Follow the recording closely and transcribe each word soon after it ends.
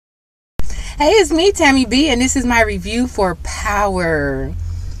Hey, it's me, Tammy B, and this is my review for Power.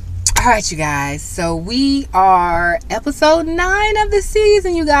 Alright, you guys, so we are episode 9 of the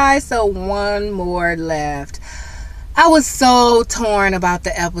season, you guys, so one more left. I was so torn about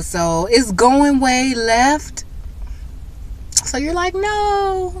the episode. It's going way left. So you're like,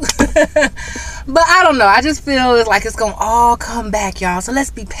 no. But I don't know. I just feel it's like it's going to all come back, y'all. So let's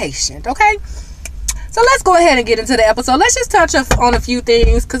be patient, okay? So let's go ahead and get into the episode. Let's just touch on a few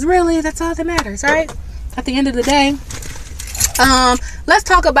things, because really, that's all that matters, right? At the end of the day. Let's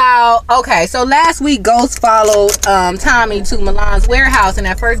talk about, okay, so last week Ghost followed Tommy to Milan's warehouse, and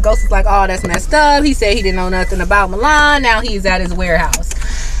at first Ghost was like, oh, that's messed up. He said he didn't know nothing about Milan. Now he's at his warehouse.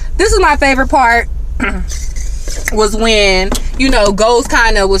 This is my favorite part. Was when, you know, Ghost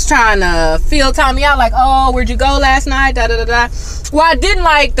kind of was trying to feel Tommy out, like, oh, where'd you go last night, da da da da. Well, I didn't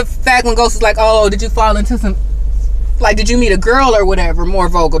like the fact when Ghost was like, oh, did you fall into some, like, did you meet a girl or whatever, more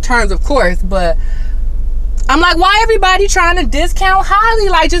vulgar terms, of course. But I'm like, why everybody trying to discount Holly?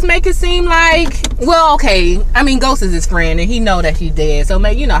 Like, just make it seem like, well, okay, I mean, Ghost is his friend and he know that he's dead, so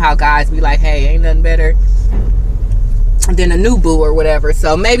maybe, you know how guys be like, hey, ain't nothing better than a new boo or whatever.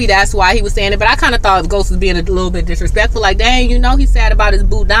 So maybe that's why he was saying it. But I kind of thought Ghost was being a little bit disrespectful, like, dang, you know he's sad about his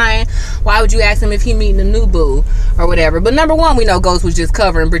boo dying, why would you ask him if he meeting a new boo or whatever? But number one, we know Ghost was just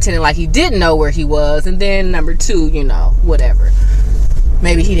covering, pretending like he didn't know where he was. And then number two, you know, whatever,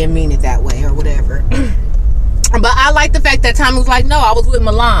 maybe he didn't mean it that way or whatever. But I like the fact that Tommy was like, no, I was with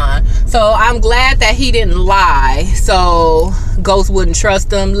Milan. So I'm glad that he didn't lie, so Ghost wouldn't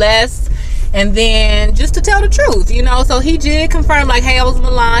trust him less. And then just to tell the truth, you know, so he did confirm, like, hey, I was in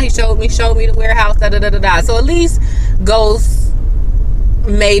Milan. He showed me the warehouse, da da da da da. So at least Ghost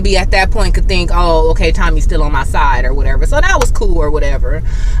maybe at that point could think, oh, okay, Tommy's still on my side or whatever. So that was cool or whatever.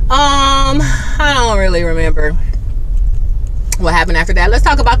 I don't really remember what happened after that. Let's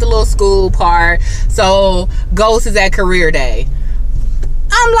talk about the little school part. So Ghost is at career day.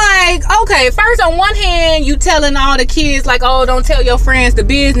 I'm like, okay, first on one hand, you telling all the kids, like, oh, don't tell your friends the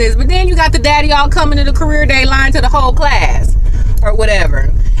business. But then you got the daddy all coming to the career day lying to the whole class or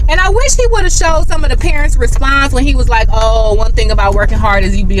whatever. And I wish he would have showed some of the parents' response when he was like, oh, one thing about working hard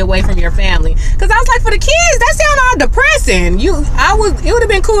is you be away from your family. Because I was like, for the kids, that sounded all depressing. It would have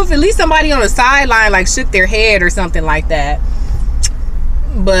been cool if at least somebody on the sideline, like, shook their head or something like that.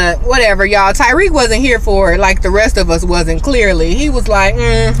 But whatever, y'all. Tyreek wasn't here for it like the rest of us wasn't, clearly. He was like,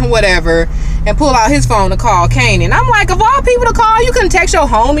 whatever, and pull out his phone to call Kanan. I'm like, of all people to call, you couldn't text your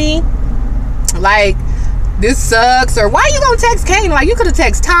homie, like, this sucks, or why you gonna text Kanan? Like, you could have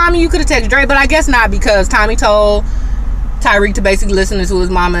texted Tommy, you could have texted Dre, but I guess not, because Tommy told Tyreek to basically listen to his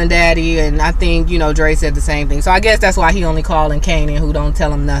mama and daddy, and I think, you know, Dre said the same thing. So I guess that's why he only calling Kanan, who don't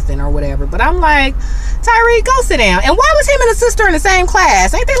tell him nothing or whatever. But I'm like, Tyreek, go sit down. And why was him and his sister in the same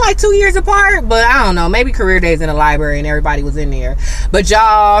class? Ain't they like 2 years apart? But I don't know, maybe career days in the library and everybody was in there. But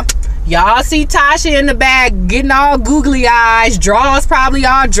y'all see Tasha in the back getting all googly eyes, draws probably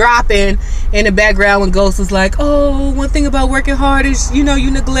all dropping in the background when Ghost was like, oh, one thing about working hard is, you know,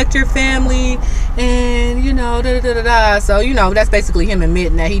 you neglect your family, and, you know, da da da da. So, you know, that's basically him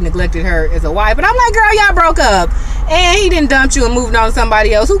admitting that he neglected her as a wife. But I'm like, girl, y'all broke up and he didn't dump you and moved on to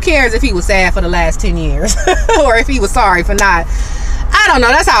somebody else. Who cares if he was sad for the last 10 years or if he was sorry for not? I don't know,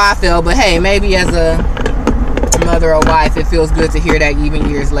 that's how I feel. But hey, maybe as a mother or wife, it feels good to hear that even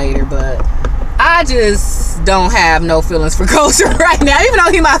years later. But I just don't have no feelings for Ghost right now, even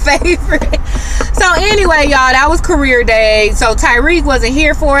though he's my favorite. So anyway, y'all, that was career day. So Tyreek wasn't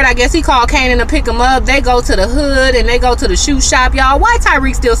here for it. I guess he called Kanan to pick him up. They go to the hood and they go to the shoe shop, y'all. Why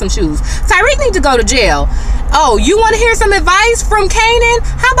Tyreek steal some shoes? Tyreek needs to go to jail. Oh, you want to hear some advice from Kanan?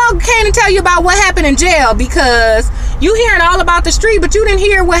 How about Kanan tell you about what happened in jail? Because you hearing all about the street, but you didn't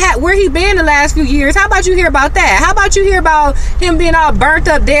hear where he been the last few years. How about you hear about that? How about you hear about him being all burnt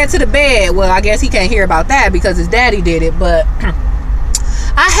up, dead to the bed? Well, I guess he can't hear about that because his daddy did it. But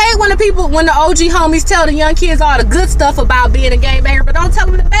I hate when the OG homies tell the young kids all the good stuff about being a gangbanger, but don't tell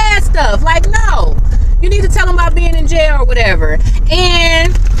them the bad stuff. Like, no, you need to tell them about being in jail or whatever.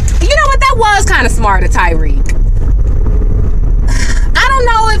 And you know what? That was kind of smart of Tyreek. I don't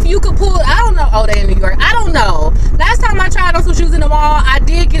know if you could pull, I don't know. Oh, they in New York. I don't know. Last time I tried on some shoes in the mall, I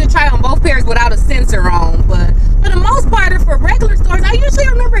did get to try on both pairs without a sensor on. But for the most part, for regular stores, I usually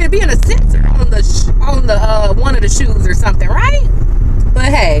remember it being a sensor on the one of the shoes or something, right? But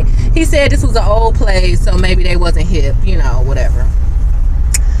hey, he said this was an old place, so maybe they wasn't hip, you know, whatever.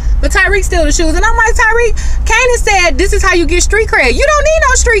 But Tyreek steal the shoes. And I'm like, Tyreek, Kanan said this is how you get street cred. You don't need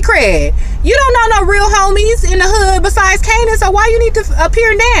no street cred. You don't know no real homies in the hood besides Kanan, so why you need to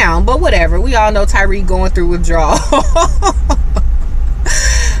appear now? But whatever. We all know Tyreek going through withdrawal.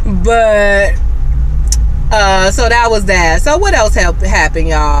 But so that was that. So what else happened,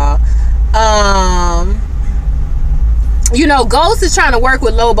 y'all? You know, Ghost is trying to work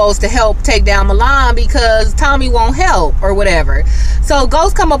with Lobos to help take down Milan because Tommy won't help or whatever. So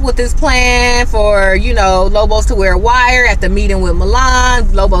Ghost come up with this plan for, you know, Lobos to wear a wire at the meeting with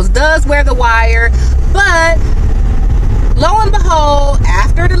Milan. Lobos does wear the wire, but lo and behold,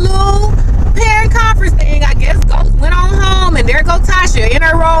 after the little parent conference thing, I guess Ghost went on home, and there go Tasha in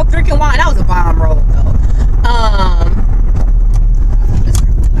her robe drinking wine. That was a bomb robe though.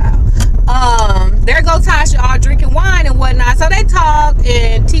 There go Tasha all drinking wine and whatnot. So they talk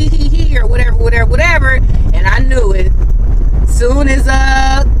and tee-hee-hee or whatever. And I knew it. Soon as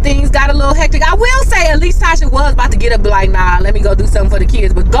things got a little hectic, I will say at least Tasha was about to get up and be like, nah, let me go do something for the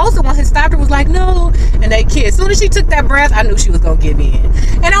kids. But Ghost, the one who stopped her, was like, no. And they kissed. Soon as she took that breath, I knew she was going to give in.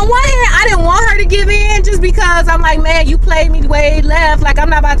 And on one hand, I didn't want her to give in just because I'm like, man, you played me way left. Like, I'm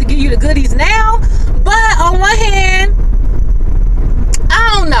not about to give you the goodies now. But on one hand,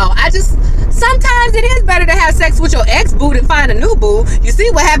 I don't know. Sometimes it is better to have sex with your ex-boo than find a new boo. You see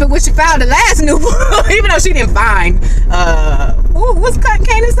what happened when she found the last new boo. Even though she didn't find, what's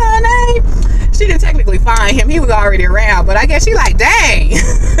Kanan's son's name? She didn't technically find him. He was already around. But I guess she like, dang,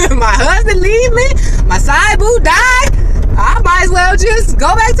 my husband leave me? My side boo died? I might as well just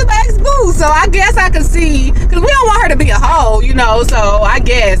go back to my ex-boo. So I guess I could see, because we don't want her to be a hoe, you know, so I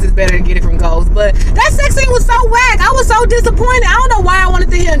guess it's better to get it from Ghost. But that sex scene was so whack. I was so disappointed. I don't know why I wanted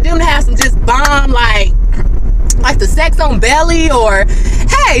them to have some just bomb, like the sex on Belly, or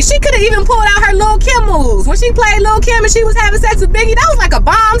hey, she could have even pulled out her Lil' Kim moves. When she played Lil' Kim and she was having sex with Biggie, that was like a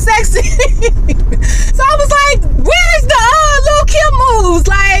bomb sex scene. So I was like, where's the Lil' Kim moves?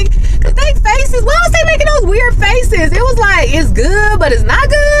 Like, cause they faces, why was they making those weird faces? It was like, it's good, but it's not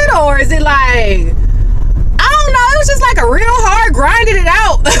good, or is it like, I don't know, it was just like a real hard grinding it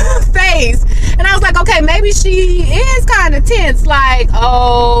out face. And I was like, okay, maybe she is kind of tense, like,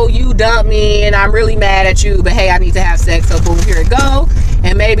 oh, you dumped me and I'm really mad at you, but hey, I need to have sex, so boom, here it go.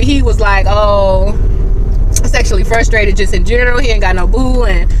 And maybe he was like, oh, sexually frustrated just in general, he ain't got no boo,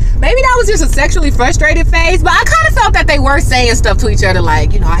 and maybe that was just a sexually frustrated phase. But I kind of felt that they were saying stuff to each other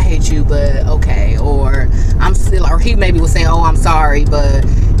like, you know, I hate you, but okay, or I'm still, or he maybe was saying, oh, I'm sorry, but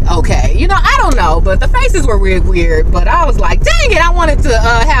okay, you know, I don't know. But the faces were weird. But I was like, dang it, I wanted to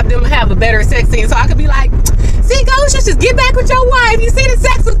have them have a better sex scene so I could be like, see, Ghost, just get back with your wife, you see, the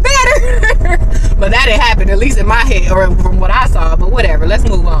sex was better. But that didn't happen, at least in my head, or from what I saw. But whatever, let's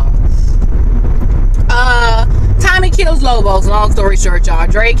move on. Tommy kills Lobos. Long story short, y'all,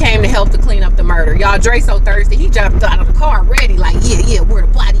 Dre came to help to clean up the murder. Y'all, Dre so thirsty, he jumped out of the car ready, like, yeah, where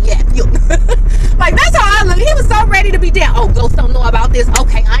the body at? Like, that's how I look. He was so ready to be down. Oh, Ghost don't know about this.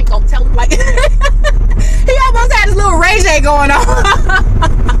 Okay, I ain't gonna tell him. Like, he almost had his little Ray J going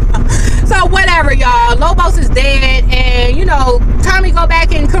on. So whatever, y'all, Lobos is dead. And you know, Tommy go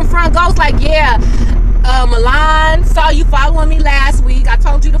back and confront Ghost like, yeah, Milan saw you following me last week. I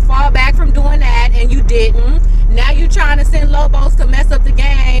told you to fall back from doing that, and you didn't. Now you're trying to send Lobos to mess up the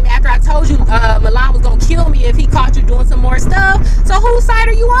game after I told you Milan was gonna kill me if he caught you doing some more stuff. So whose side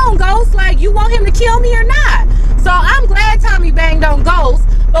are you on, Ghost? Like, you want him to kill me or not? So I'm glad Tommy banged on Ghost.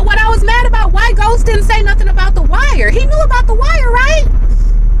 But what I was mad about, why Ghost didn't say nothing about the wire? He knew about the wire, right?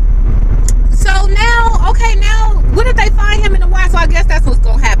 So now, okay, now, what if they find him in the wire? So I guess that's what's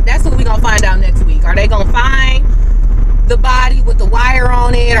gonna happen. That's what we're gonna find out next week. Are they gonna find the body with the wire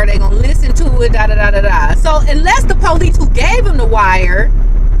on it? Are they gonna listen to it? So unless the police who gave him the wire,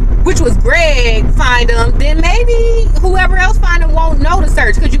 which was Greg, find him, then maybe whoever else find him won't know to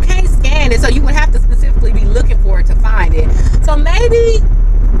search, because you can't scan it, so you would have to specifically be looking for it to find it. So maybe,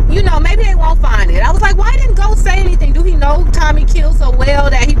 you know, maybe they won't find it. I was like, why didn't Ghost say anything? Do he know Tommy killed so well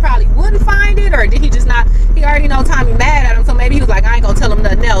that he probably wouldn't find it? Or did he just not, he already know Tommy mad at him, so maybe he was like, I ain't gonna tell him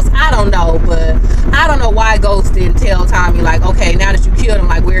nothing else. I don't know, but I don't know why Ghost didn't tell Tommy, like, okay, now that you killed him,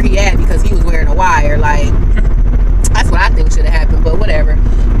 like, where he at, because he was wearing a wire. Like, that's what I think should have happened, but whatever,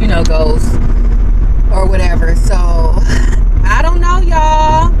 you know, Ghost or whatever. So I don't know,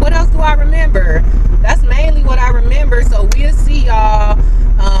 y'all. What else do I remember? That's mainly what I remember. So we'll see, y'all.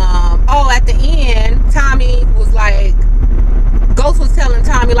 Oh, at the end, Tommy was like, Ghost was telling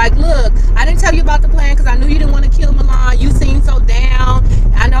Tommy, like, look, I I didn't tell you about the plan because I knew you didn't want to kill Milan. You seemed so down.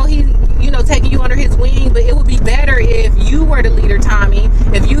 I know he, taking you under his wing, but it would be better if you were the leader, Tommy.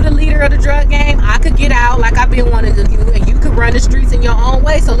 If you the leader of the drug game, I could get out like I've been wanting to do, and you could run the streets in your own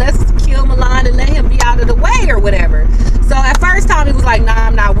way. So let's kill Milan and let him be out of the way or whatever. So at first, Tommy was like, nah,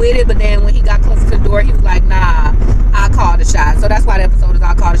 I'm not with it. But then when he got closer to the door, he was like, nah, I call the shots. So that's why the episode is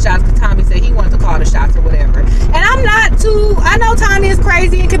I call the shots, because Tommy said he wanted to call the shots or whatever. And I'm not too, I know Tommy is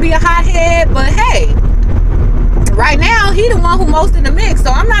crazy and could be a hothead, but hey, right now he the one who most in the mix, so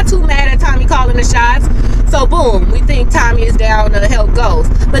I'm not too mad at Tommy calling the shots. So boom, we think Tommy is down to help Ghost.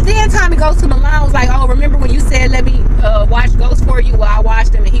 But then Tommy goes to Milan, was like, oh, remember when you said let me watch Ghost for you? Well, I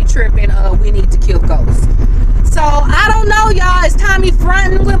watched him and he tripping, we need to kill Ghost. So I don't know, y'all. Is Tommy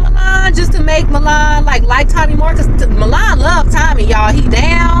fronting with Milan just to make Milan like Tommy more? Because Milan loved Tommy, y'all. He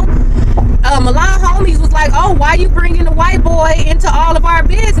down. Milan homies was like, oh, why you bringing the white boy into all of our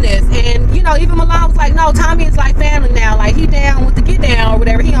business? And even Milan was like, no, Tommy is like family now. Like, he down with the get down or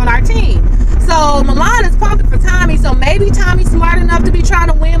whatever. He on our team. So Milan is pumping for Tommy. So maybe Tommy's smart enough to be trying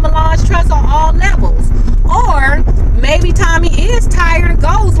to win Milan's trust on all levels. Or maybe Tommy is tired of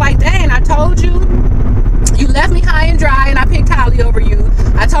Ghost. Like, dang, I told you. You left me high and dry and I picked Holly over you.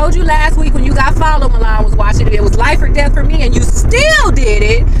 I told you last week when you got followed, Milan was watching it. It was life or death for me and you still did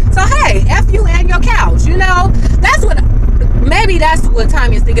it. So hey, F you and your couch. Maybe that's what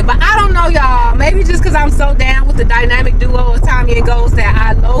Tommy is thinking. But I don't know, y'all. Maybe just because I'm so down with the dynamic duo of Tommy and Ghost that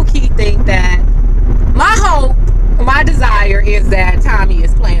I low-key think that my hope, my desire is that Tommy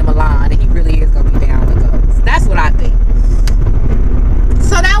is playing Milan and he really is going to be down with Ghost. That's what I think.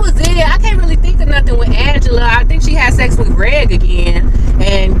 So that was it. I can't really think of nothing with Angela. I think she had sex with Greg again.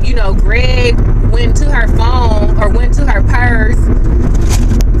 And, Greg went to her phone or went to her purse.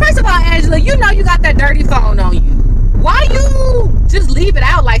 First of all, Angela, you got that dirty phone on you. Why you just leave it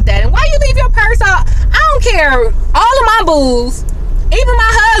out like that? And why you leave your purse out? I don't care. All of my booze, even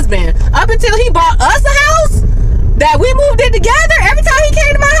my husband, up until he bought us a house that we moved in together, every time he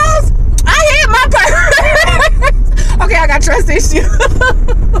came to my house, I had my purse. Okay, I got trust issues.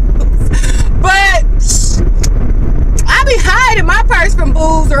 But I be hiding my purse from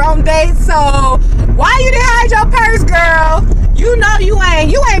booze or on dates. So why you didn't hide your purse, girl? You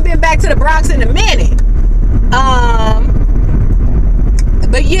ain't been back to the Bronx in a minute.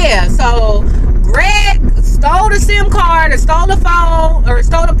 But yeah, so Greg stole the SIM card or stole the phone or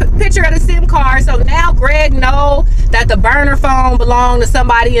stole the picture of the SIM card. So now Greg know that the burner phone belonged to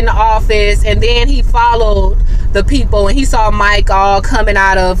somebody in the office, and then he followed the people and he saw Mike all coming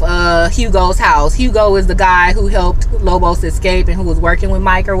out of Hugo's house. Hugo is the guy who helped Lobos escape and who was working with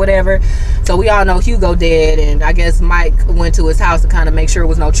Mike or whatever. So we all know Hugo dead, and I guess Mike went to his house to kind of make sure there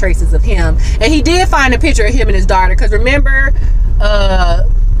was no traces of him. And he did find a picture of him and his daughter, because remember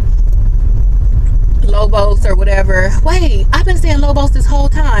Lobos or whatever. Wait, I've been saying Lobos this whole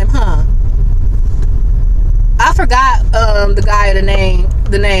time, huh? I forgot the guy, the name.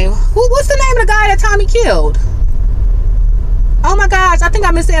 What's the name of the guy that Tommy killed? Oh my gosh, I think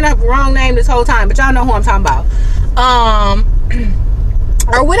I've been saying the wrong name this whole time, but y'all know who I'm talking about.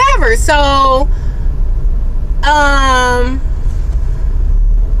 Or whatever. So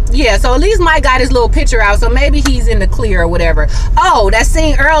yeah, so at least Mike got his little picture out, so maybe he's in the clear or whatever. Oh, that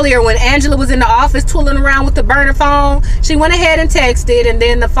scene earlier when Angela was in the office tooling around with the burner phone, she went ahead and texted, and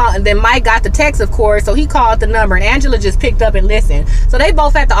then Mike got the text, of course, so he called the number, and Angela just picked up and listened. So they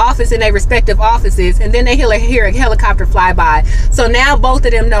both at the office in their respective offices, and then they hear a helicopter fly by. So now both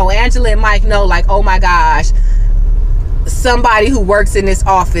of them know, Angela and Mike know, like, oh my gosh, somebody who works in this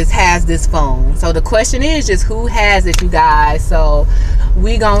office has this phone. So the question is just who has it, you guys. So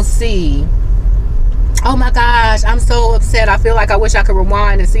we gonna see. Oh my gosh, I'm so upset. I feel like I wish I could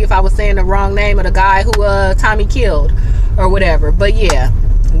rewind and see if I was saying the wrong name of the guy who Tommy killed or whatever. But yeah,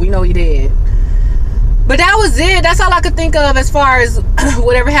 we know he did. But that was it. That's all I could think of as far as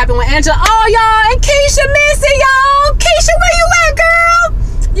whatever happened with Angela. Oh, y'all, and Keisha missing, y'all. Keisha, where you at, girl?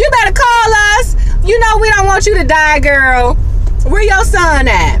 You better call us. You know we don't want you to die, girl. Where your son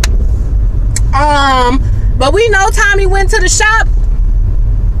at? But we know Tommy went to the shop.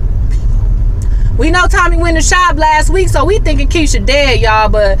 We know Tommy went to the shop last week, so we thinking Keisha dead, y'all.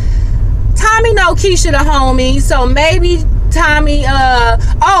 But Tommy know Keisha the homie, so maybe Tommy,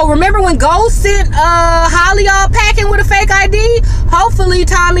 oh, remember when Ghost sent Holly all packing with a fake ID? Hopefully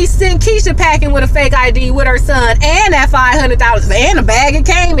Tommy sent Keisha packing with a fake ID with her son and that $500 and the bag it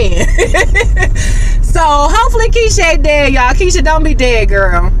came in. So hopefully Keisha ain't dead, y'all. Keisha, don't be dead,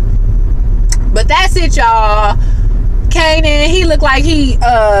 girl. But that's it, y'all. Kanan, he looked like he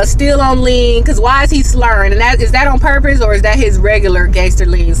still on lean, because why is he slurring? And is that on purpose, or is that his regular gangster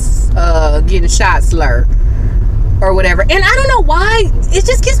lean getting shot slur or whatever? And I don't know why it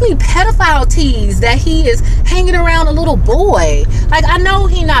just gives me pedophile tease that he is hanging around a little boy. Like, I know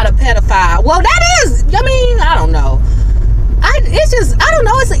he not a pedophile. Well, that is, I mean, I don't know. It's just, I don't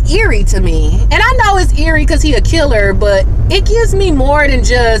know, it's eerie to me. And I know it's eerie because he a killer, but it gives me more than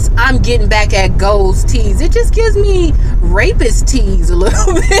just I'm getting back at Ghost tease. It just gives me rapist tease a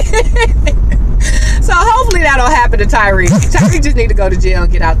little bit. So hopefully that'll happen to Tyreek. Tyreek just need to go to jail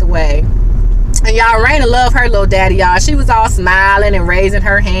and get out the way. And y'all, Raina love her little daddy, y'all. She was all smiling and raising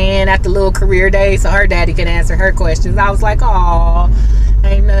her hand at the little career day so her daddy can answer her questions. I was like, aw,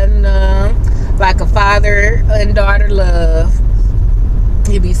 ain't nothing like a father and daughter love.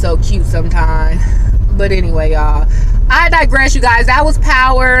 It'd be so cute sometimes. But anyway, y'all, I digress, you guys. That was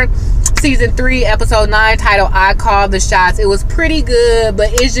Power season 3 episode 9, titled I Call the Shots. It was pretty good, but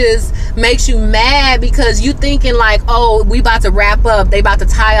it just makes you mad because you thinking like, oh, we about to wrap up, they about to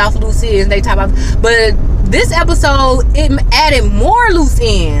tie off loose ends, but this episode, it added more loose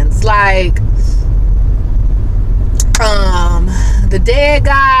ends, like the dead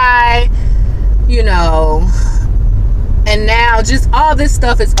guy, you know, and now just all this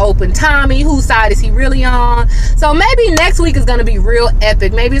stuff is open. Tommy, whose side is he really on? So maybe next week is going to be real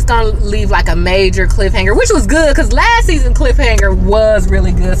epic. Maybe it's going to leave like a major cliffhanger, which was good because last season cliffhanger was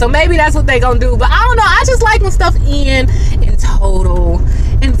really good. So maybe that's what they're going to do. But I don't know. I just like when stuff in total,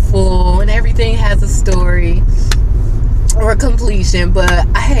 in full, and everything has a story or a completion. But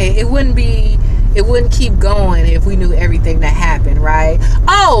hey, it wouldn't keep going if we knew everything that happened, right?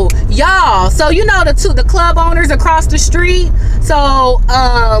 Oh, y'all, so you know the club owners across the street. So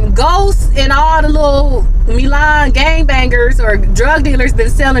Ghost and all the little Milan gangbangers or drug dealers been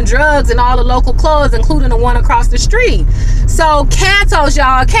selling drugs in all the local clubs, including the one across the street. So Cantos,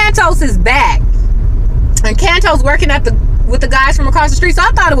 y'all, Cantos is back, and Cantos working with the guys from across the street. So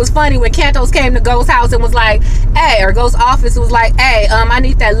I thought it was funny when Cantos came to Ghost's house and was like, hey, or Ghost's office was like, hey, I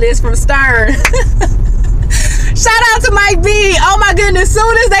need that list from Stern. Shout out to Mike B. Oh my goodness, as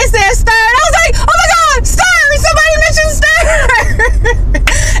soon as they said Stern, I was like, oh my God, Stern, somebody mentioned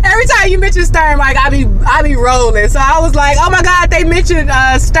Stern. Every time you mention Stern, like I be rolling. So I was like, oh my God, they mentioned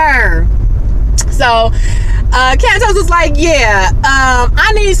Stern. So Cantos was like, yeah,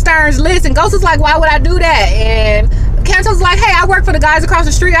 I need Stern's list. And Ghost was like, why would I do that? And Cantos was like, hey, I work for the guys across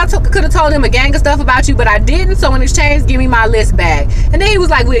the street. I could have told him a gang of stuff about you, but I didn't. So in exchange, give me my list back. And then he was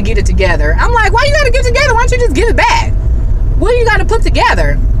like, we'll get it together. I'm like, why you got to get together? Why don't you just give it back? What do you got to put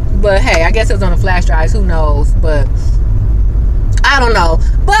together? But hey, I guess it was on the flash drives. Who knows? But I don't know.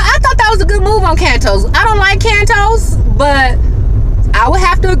 But I thought that was a good move on Cantos. I don't like Cantos, but I would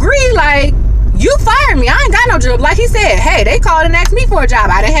have to agree, like, you fired me. I ain't got no job. Like he said, hey, they called and asked me for a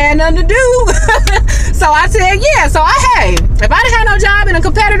job. I didn't have nothing to do. So I said, yeah. So hey, if I didn't have no job and a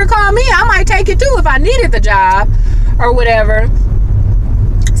competitor called me, I might take it too if I needed the job or whatever.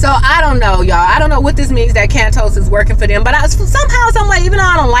 So I don't know, y'all. I don't know what this means that Cantos is working for them. But somehow, some way, even though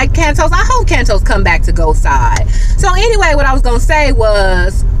I don't like Cantos, I hope Cantos come back to Ghost's side. So anyway, what I was going to say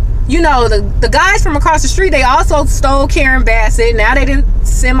was, you know, the guys from across the street, they also stole Karen Bassett. Now they didn't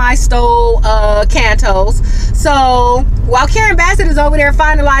semi-stole Cantos. So while Karen Bassett is over there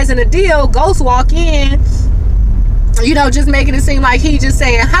finalizing a deal, Ghost walk in, you know, just making it seem like he just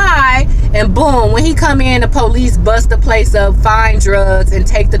saying hi, and boom, when he come in, the police bust the place up, find drugs, and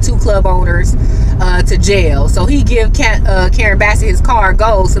take the 2 club owners to jail. So he give Karen Bassett his car,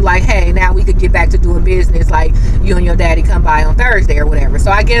 Ghost, and like, hey, now we could get back to doing business, like you and your daddy come by on Thursday or whatever.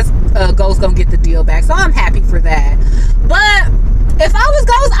 So I guess Ghost gonna get the deal back. So I'm happy for that. But if I was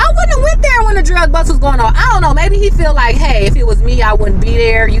Ghost, I wouldn't have went there when the drug bust was going on. I don't know. Maybe he feel like, hey, if it was me, I wouldn't be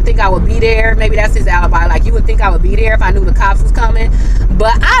there. You think I would be there? Maybe that's his alibi. Like, you would think I would be there if I knew the cops was coming.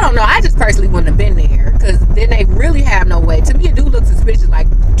 But I don't know. I just personally wouldn't have been there, because then they really have no way. To me, a dude looks suspicious. Like,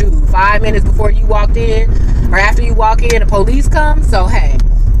 dude, 5 minutes before you walked in or after you walk in, the police come. So, hey,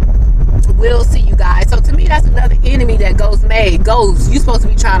 we'll see, you guys. So to me, that's another enemy that Ghost made. Ghost, you supposed to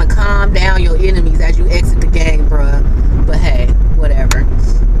be trying to calm down your enemies as you exit the gang, bruh. But hey, whatever.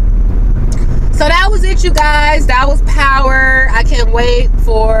 So that was it, you guys. That was Power. I can't wait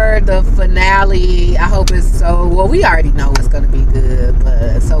for the finale. I hope it's so, well, we already know it's going to be good,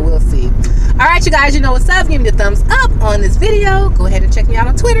 but so we'll see. All right, you guys, you know what's up. Give me the thumbs up on this video. Go ahead and check me out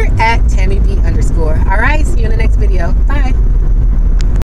on Twitter at TammyB_. All right.